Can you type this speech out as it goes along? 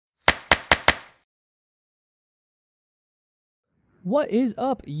What is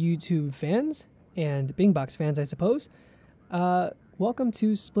up, YouTube fans and Bing Box fans, I suppose? Welcome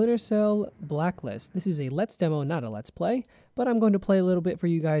to Splinter Cell Blacklist. This is a Let's demo, not a Let's Play, but I'm going to play a little bit for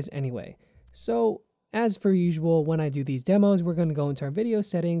you guys anyway. So, as per usual, when I do these demos, we're going to go into our video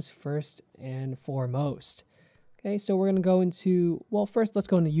settings first and foremost. Okay, so we're going to go into, well, first let's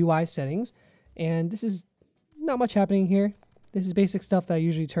go into UI settings, and this is not much happening here. This is basic stuff that I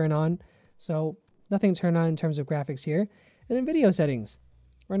usually turn on, so nothing to turn on in terms of graphics here. And in video settings,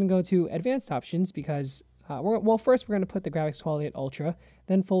 we're going to go to advanced options because, first we're going to put the graphics quality at ultra,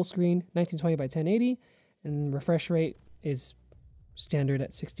 then full screen 1920 by 1080, and refresh rate is standard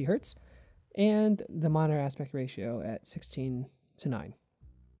at 60 Hertz, and the monitor aspect ratio at 16:9.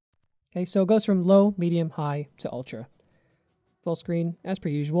 Okay, so it goes from low, medium, high to ultra. Full screen, as per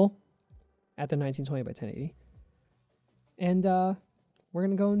usual, at the 1920 by 1080. And we're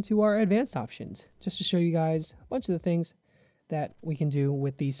going to go into our advanced options, just to show you guys a bunch of the things that we can do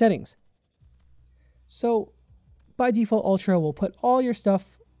with these settings. So by default, ultra will put all your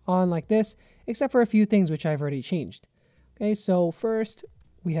stuff on like this, except for a few things which I've already changed. Okay, so first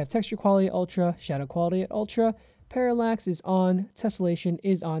we have texture quality at ultra, shadow quality at ultra, parallax is on, tessellation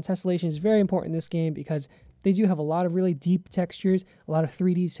is on. Tessellation is very important in this game because they do have a lot of really deep textures, a lot of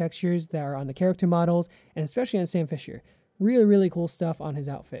 3D textures that are on the character models, and especially on Sam Fisher. Really, really cool stuff on his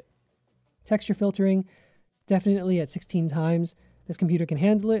outfit. Texture filtering, definitely at 16 times. This computer can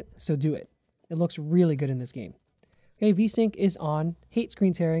handle it, so do it. It looks really good in this game. Okay, VSync is on. Hate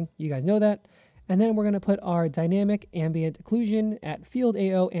screen tearing, you guys know that. And then we're going to put our dynamic ambient occlusion at Field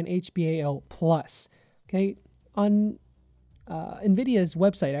AO and HBAO+. Okay, on Nvidia's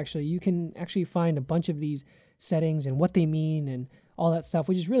website, actually, you can actually find a bunch of these settings and what they mean and all that stuff,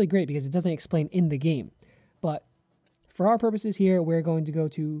 which is really great because it doesn't explain in the game. But for our purposes here, we're going to go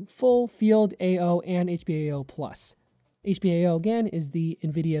to full Field AO and HBAO+. HBAO, again, is the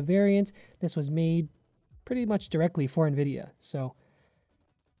Nvidia variant. This was made pretty much directly for Nvidia. So,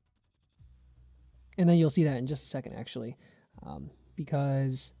 and then you'll see that in just a second, actually,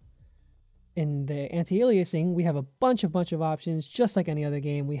 because in the anti-aliasing, we have a bunch of4x2 just like any other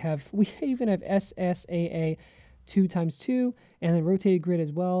game. We even have SSAA 2x2, and then rotated grid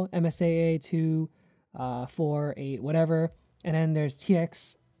as well, MSAA 2, 4, 8, whatever, and then there's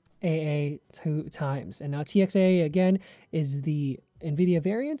TXAA 2 times. And now TXAA, again, is the Nvidia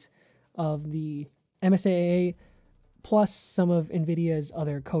variant of the MSAA plus some of Nvidia's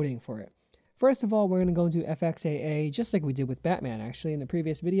other coding for it. First of all, we're going to go into FXAA, just like we did with Batman, actually, in the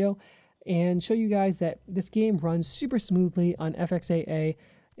previous video, and show you guys that this game runs super smoothly on FXAA.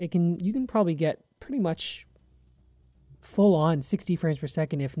 You can probably get pretty much full on 60 frames per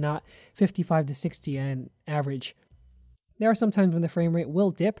second, if not 55 to 60 on an average. There are some times when the frame rate will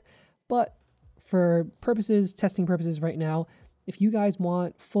dip, but for testing purposes right now, if you guys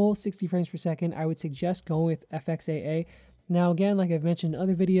want full 60 frames per second, I would suggest going with FXAA. Now again, like I've mentioned in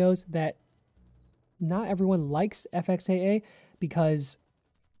other videos, that not everyone likes FXAA because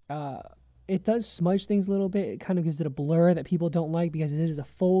it does smudge things a little bit. It kind of gives it a blur that people don't like because it is a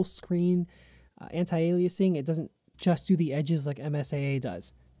full screen anti-aliasing. It doesn't just do the edges like MSAA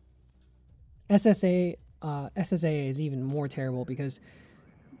does. SSAA is even more terrible because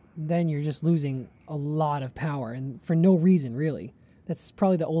then you're just losing a lot of power and for no reason, really. That's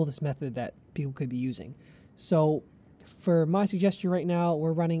probably the oldest method that people could be using. So for my suggestion right now,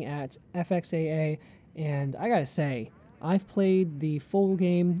 we're running at FXAA, and I gotta say, I've played the full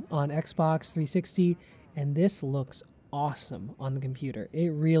game on Xbox 360, and this looks awesome on the computer. It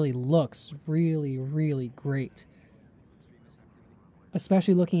really looks really, really great.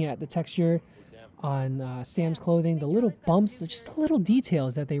 Especially looking at the texture on Sam's clothing, the little bumps, just the little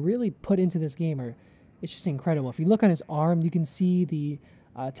details that they really put into this game it's just incredible. If you look on his arm, you can see the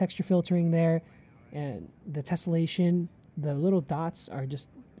texture filtering there, and the tessellation. The little dots are just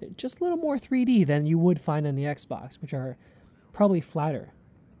a little more 3D than you would find on the Xbox, which are probably flatter.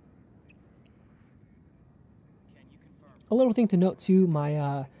 A little thing to note too,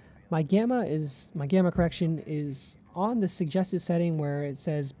 my gamma correction is on the suggested setting where it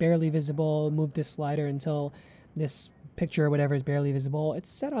says barely visible, move this slider until this picture or whatever is barely visible. It's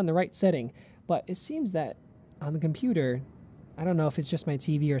set on the right setting, but it seems that on the computer, I don't know if it's just my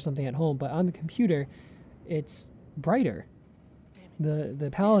TV or something at home, but on the computer, it's brighter. The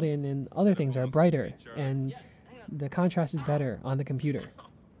paladin and other things are brighter, and the contrast is better on the computer.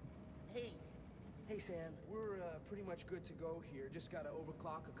 Hey Sam, we're pretty much good to go here. Just gotta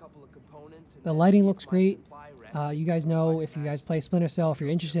overclock a couple of components. The lighting looks great. You guys know, if you guys play Splinter Cell, if you're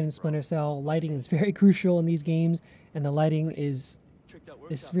interested in Splinter Cell, lighting is very crucial in these games, and the lighting is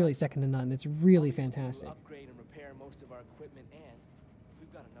really second to none. It's really fantastic. most of our equipment, and if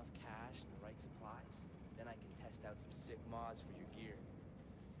we've got enough cash and the right supplies, then I can test out some sick mods for your gear.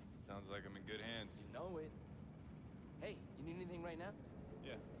 Sounds like I'm in good hands. You know it. Hey, you need anything right now?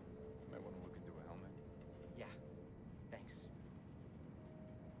 Yeah. Might want to look into a helmet. Yeah. Thanks.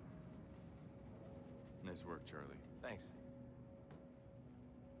 Nice work, Charlie. Thanks.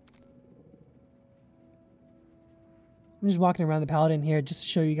 I'm just walking around the Paladin here just to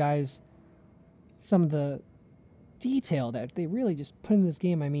show you guys some of the detail that they really just put in this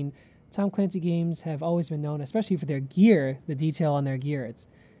game. I mean, Tom Clancy games have always been known, especially for their gear, the detail on their gear.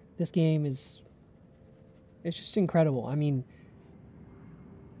 This game is, it's just incredible. I mean,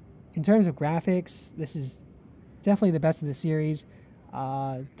 in terms of graphics, this is definitely the best of the series.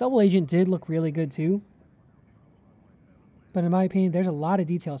 Double Agent did look really good too. But in my opinion, there's a lot of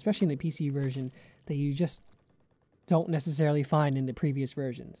detail, especially in the PC version, that you just don't necessarily find in the previous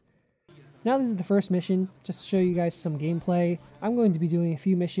versions. Now this is the first mission, just to show you guys some gameplay. I'm going to be doing a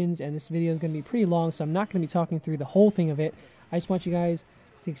few missions, and this video is going to be pretty long, so I'm not going to be talking through the whole thing of it. I just want you guys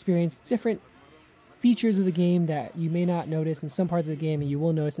to experience different features of the game that you may not notice in some parts of the game and you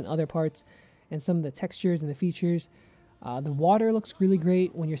will notice in other parts, and some of the textures and the features. The water looks really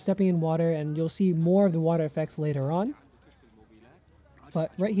great when you're stepping in water, and you'll see more of the water effects later on.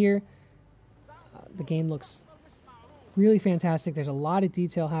 But right here, the game looks really fantastic. There's a lot of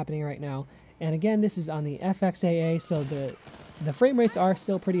detail happening right now. And again, this is on the FXAA, so the frame rates are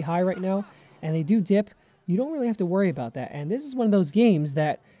still pretty high right now, and they do dip. You don't really have to worry about that. And this is one of those games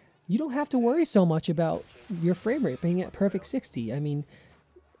that you don't have to worry so much about your frame rate being at perfect 60. I mean,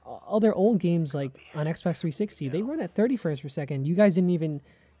 other old games like on Xbox 360, they run at 30 frames per second. You guys didn't even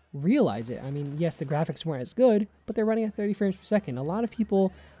realize it. I mean, yes, the graphics weren't as good, but they're running at 30 frames per second. A lot of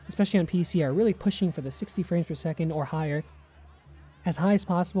people, especially on PC, are really pushing for the 60 frames per second or higher, as high as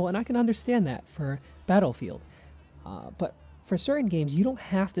possible, and I can understand that for Battlefield. But for certain games, you don't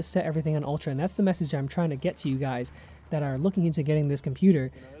have to set everything on Ultra, and that's the message I'm trying to get to you guys that are looking into getting this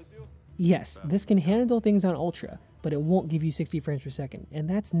computer. Yes, this can handle things on Ultra, but it won't give you 60 frames per second, and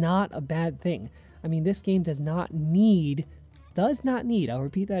that's not a bad thing. I mean, this game does not need, I'll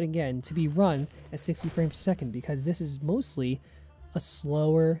repeat that again, to be run at 60 frames per second, because this is mostly a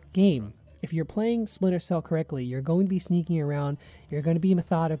slower game. If you're playing Splinter Cell correctly, you're going to be sneaking around, you're going to be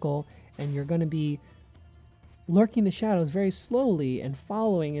methodical, and you're going to be lurking the shadows very slowly and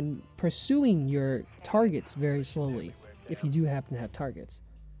following and pursuing your targets very slowly, if you do happen to have targets.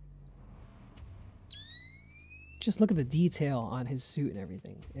 Just look at the detail on his suit and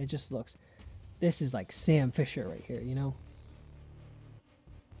everything. It just looks, this is like Sam Fisher right here, you know?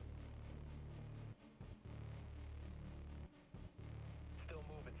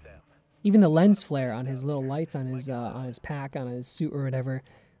 Even the lens flare on his little lights on his pack, on his suit or whatever,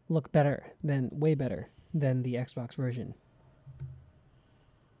 look better than, way better than the Xbox version.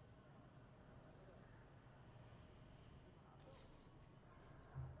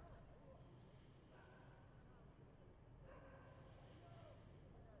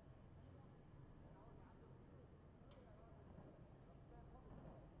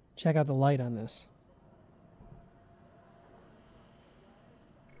 Check out the light on this.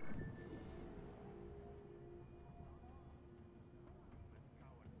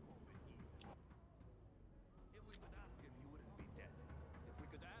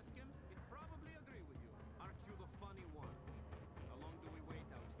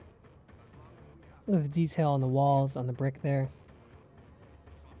 Look at the detail on the walls, on the brick there.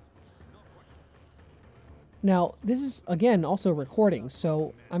 Now, this is, again, also recording,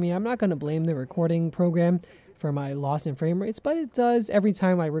 so, I mean, I'm not going to blame the recording program for my loss in frame rates, but it does, every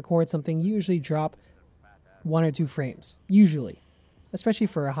time I record something, usually drop 1 or 2 frames. Usually. Especially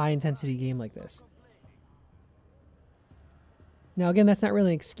for a high-intensity game like this. Now, again, that's not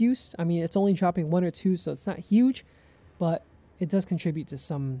really an excuse. I mean, it's only dropping 1 or 2, so it's not huge, but it does contribute to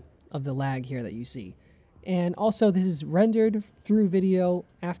some of the lag here that you see. And also, this is rendered through video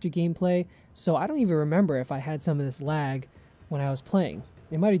after gameplay, so I don't even remember if I had some of this lag when I was playing.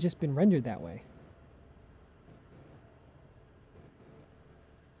 It might have just been rendered that way.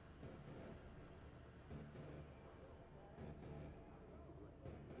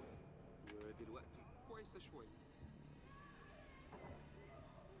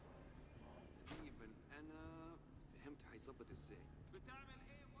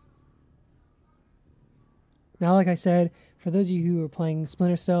 Now, like I said, for those of you who are playing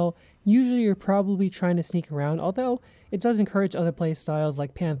Splinter Cell, usually you're probably trying to sneak around, although it does encourage other play styles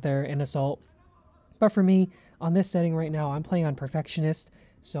like Panther and Assault. But for me, on this setting right now, I'm playing on Perfectionist,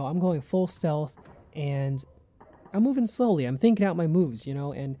 so I'm going full stealth, and I'm moving slowly. I'm thinking out my moves, you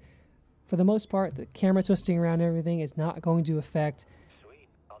know, and for the most part, the camera twisting around and everything is not going to affect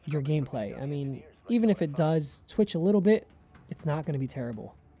your gameplay. I mean, even if it does twitch a little bit, it's not going to be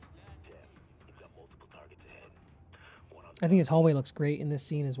terrible. I think his hallway looks great in this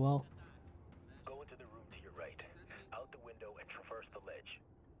scene as well. Go into the room to your right, out the window and traverse the ledge.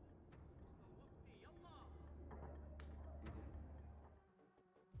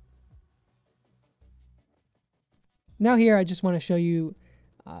 Now here, I just want to show you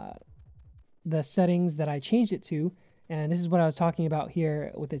the settings that I changed it to. And this is what I was talking about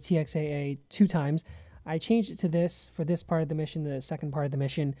here with the TXAA 2 times. I changed it to this for this part of the mission, the second part of the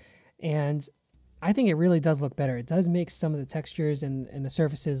mission. And I think it really does look better. It does make some of the textures and the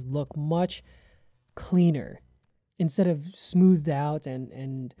surfaces look much cleaner instead of smoothed out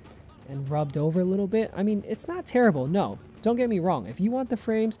and rubbed over a little bit. I mean, it's not terrible. No, don't get me wrong. If you want the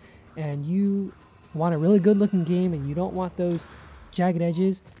frames and you want a really good looking game and you don't want those jagged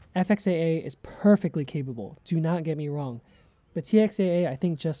edges, FXAA is perfectly capable. Do not get me wrong. But TXAA, I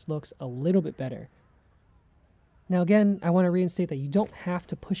think, just looks a little bit better. Now again, I want to reinstate that you don't have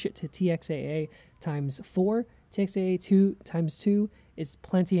to push it to TXAA times 4. TXAA 2 times 2 is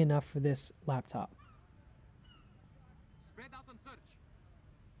plenty enough for this laptop. Spread out and search.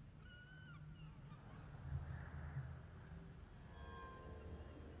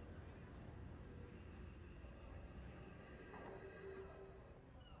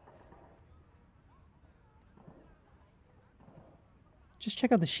 Just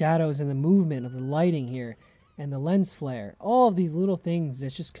check out the shadows and the movement of the lighting here and the lens flare. All of these little things that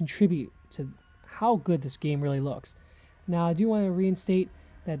just contribute to how good this game really looks. Now, I do want to reinstate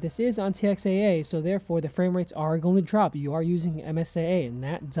that this is on TXAA, so therefore the frame rates are going to drop. You are using MSIA, and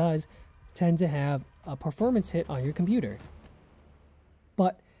that does tend to have a performance hit on your computer.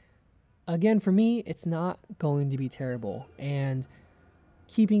 But again, for me, it's not going to be terrible. And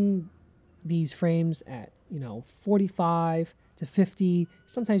keeping these frames at, 45 to 50,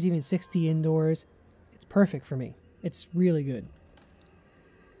 sometimes even 60 indoors, it's perfect for me. It's really good.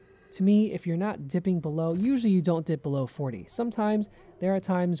 To me, if you're not dipping below, usually you don't dip below 40. Sometimes there are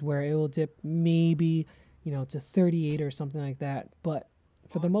times where it will dip maybe, to 38 or something like that. But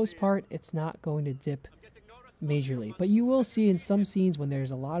for the most part, it's not going to dip majorly. But you will see in some scenes when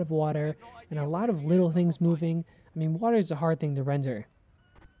there's a lot of water and a lot of little things moving. I mean, water is a hard thing to render,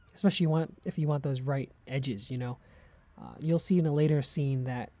 especially if you want those right edges, You'll see in a later scene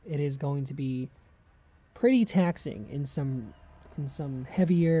that it is going to be pretty taxing in some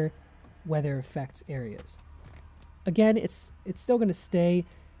heavier weather effects areas. Again, it's still going to stay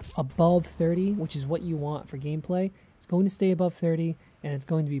above 30, which is what you want for gameplay. It's going to stay above 30, and it's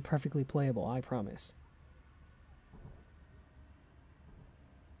going to be perfectly playable, I promise.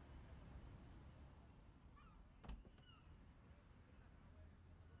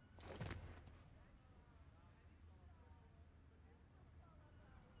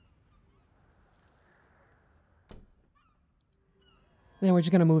 Then we're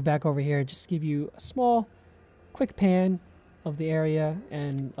just going to move back over here and just give you a small, quick pan of the area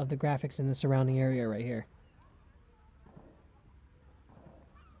and of the graphics in the surrounding area right here.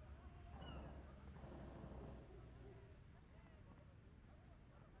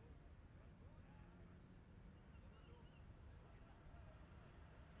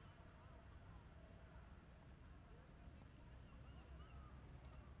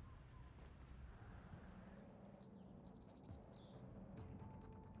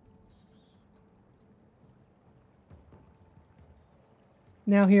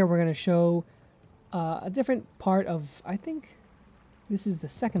 Now here we're going to show a different part of, I think this is the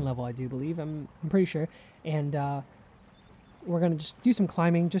second level, I do believe, I'm pretty sure, and we're going to just do some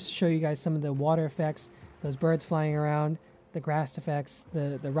climbing, just to show you guys some of the water effects, those birds flying around, the grass effects,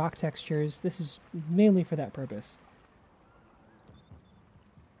 the rock textures. This is mainly for that purpose.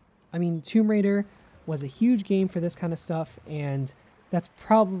 I mean, Tomb Raider was a huge game for this kind of stuff, and that's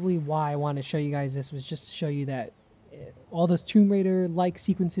probably why I wanted to show you guys this, was just to show you that all those Tomb Raider-like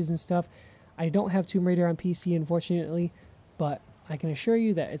sequences and stuff. I don't have Tomb Raider on PC, unfortunately, but I can assure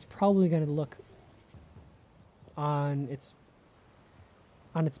you that it's probably going to look on its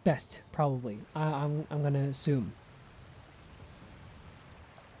best, probably. I'm going to assume.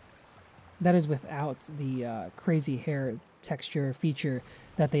 That is without the crazy hair texture feature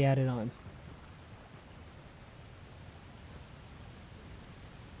that they added on.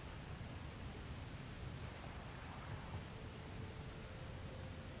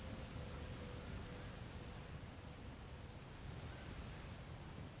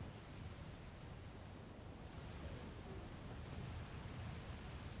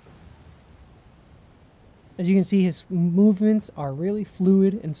 As you can see, his movements are really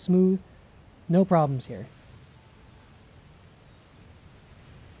fluid and smooth. No problems here.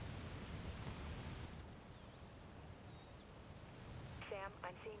 Sam,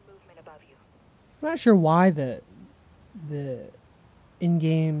 I'm seeing movement above you. I'm not sure why the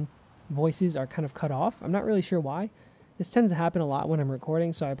in-game voices are kind of cut off. I'm not really sure why. This tends to happen a lot when I'm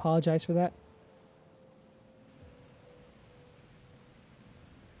recording, so I apologize for that.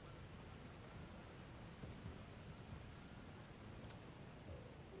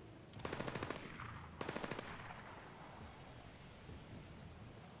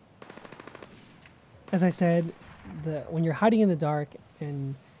 As I said, when you're hiding in the dark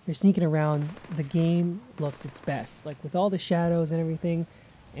and you're sneaking around, the game looks its best. Like with all the shadows and everything,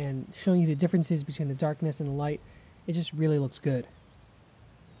 and showing you the differences between the darkness and the light, it just really looks good.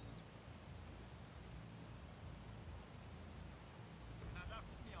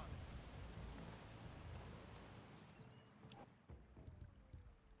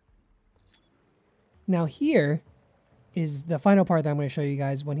 Now here is the final part that I'm going to show you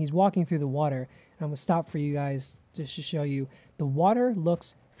guys when he's walking through the water. I'm going to stop for you guys just to show you. The water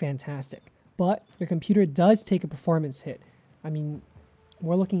looks fantastic, but your computer does take a performance hit. I mean,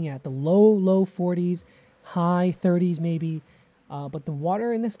 we're looking at the low 40s, high 30s maybe, but the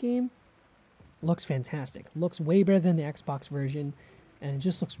water in this game looks fantastic. Looks way better than the Xbox version, and it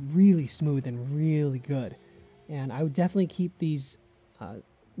just looks really smooth and really good. And I would definitely keep these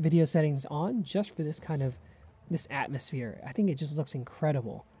video settings on just for this kind of this atmosphere. I think it just looks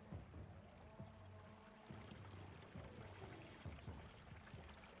incredible.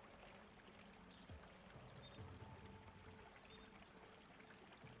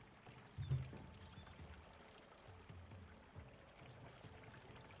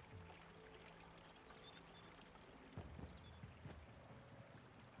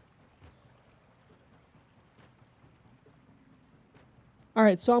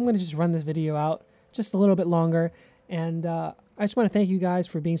 Alright, so I'm going to just run this video out just a little bit longer, and I just want to thank you guys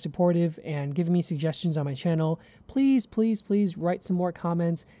for being supportive and giving me suggestions on my channel. Please, please, please write some more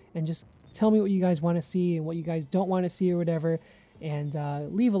comments and just tell me what you guys want to see and what you guys don't want to see or whatever, and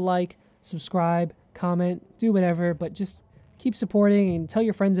leave a like, subscribe, comment, do whatever, but just keep supporting and tell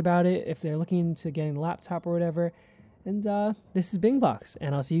your friends about it if they're looking into getting a laptop or whatever. And this is Bingbox,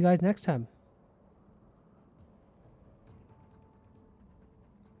 and I'll see you guys next time.